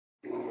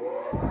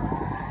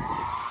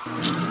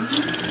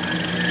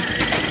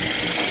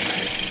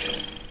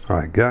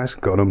Right guys,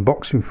 got an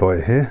unboxing for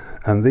you here,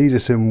 and these are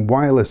some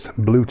wireless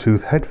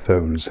Bluetooth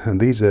headphones,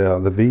 and these are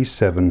the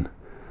V7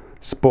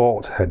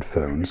 Sport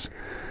headphones.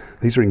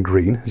 These are in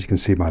green, as you can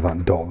see by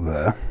that dot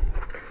there.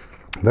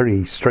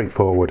 Very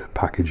straightforward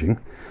packaging.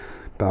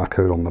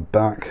 Barcode on the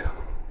back.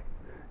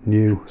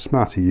 New,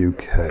 Smarter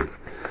UK.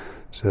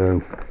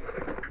 So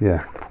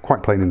yeah,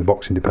 quite plain in the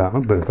boxing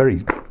department, but a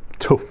very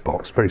tough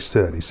box, very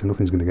sturdy, so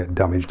nothing's going to get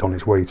damaged on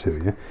its way to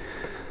you.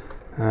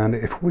 And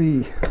if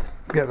we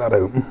get that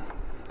open,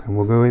 and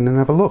we'll go in and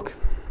have a look.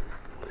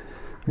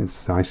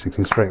 It's nice, you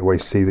can straight away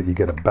see that you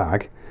get a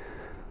bag.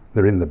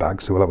 They're in the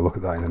bag, so we'll have a look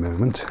at that in a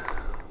moment.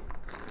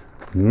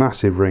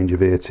 Massive range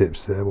of ear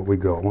tips there. What we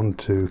got? 1,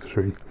 2,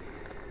 3.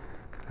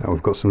 Oh,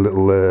 we've got some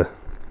little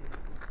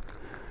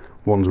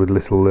ones with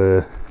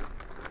little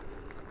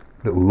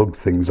lug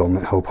things on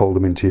that help hold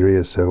them into your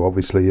ears. So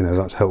obviously, you know,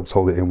 that helps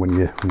hold it in when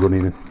you're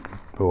running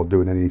or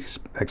doing any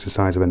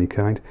exercise of any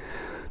kind.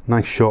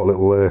 Nice short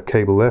little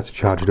cable there to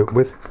charge it up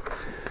with.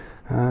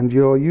 And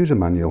your user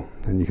manual,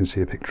 and you can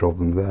see a picture of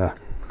them there.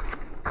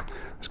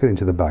 Let's get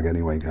into the bag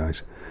anyway,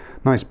 guys.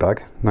 Nice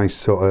bag, nice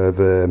sort of,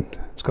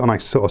 it's got a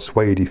nice sort of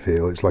suede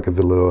feel. It's like a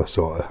velour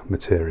sort of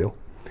material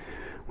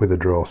with a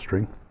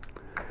drawstring.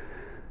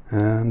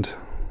 And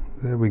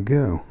there we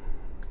go.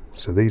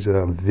 So these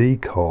are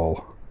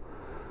Vcall.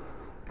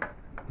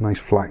 Nice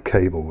flat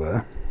cable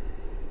there.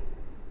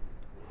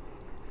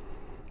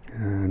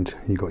 And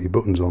you got your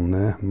buttons on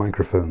there,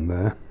 microphone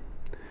there.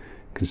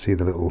 You can see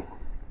the little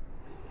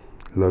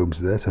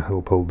lobes there to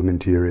help hold them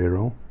into your ear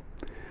hole.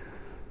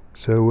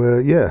 So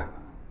yeah,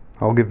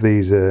 I'll give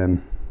these a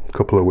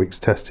couple of weeks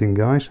testing,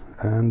 guys,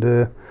 and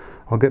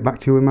I'll get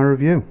back to you with my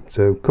review.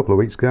 So a couple of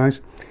weeks, guys,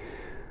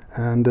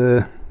 and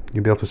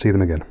you'll be able to see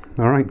them again.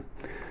 Alright,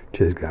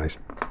 cheers guys,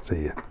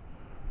 see ya.